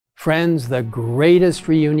Friends, the greatest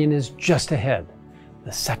reunion is just ahead.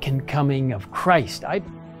 The second coming of Christ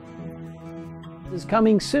is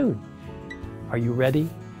coming soon. Are you ready?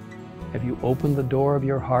 Have you opened the door of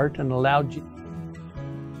your heart and allowed Jesus?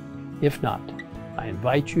 If not, I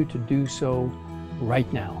invite you to do so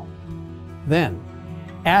right now. Then,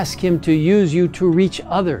 ask Him to use you to reach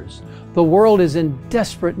others. The world is in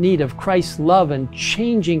desperate need of Christ's love and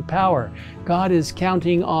changing power. God is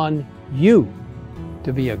counting on you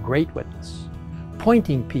to be a great witness,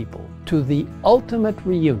 pointing people to the ultimate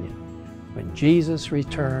reunion when Jesus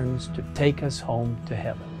returns to take us home to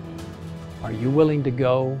heaven. Are you willing to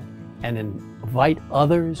go and invite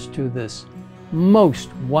others to this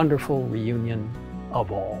most wonderful reunion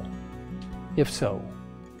of all? If so,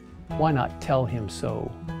 why not tell Him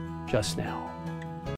so just now?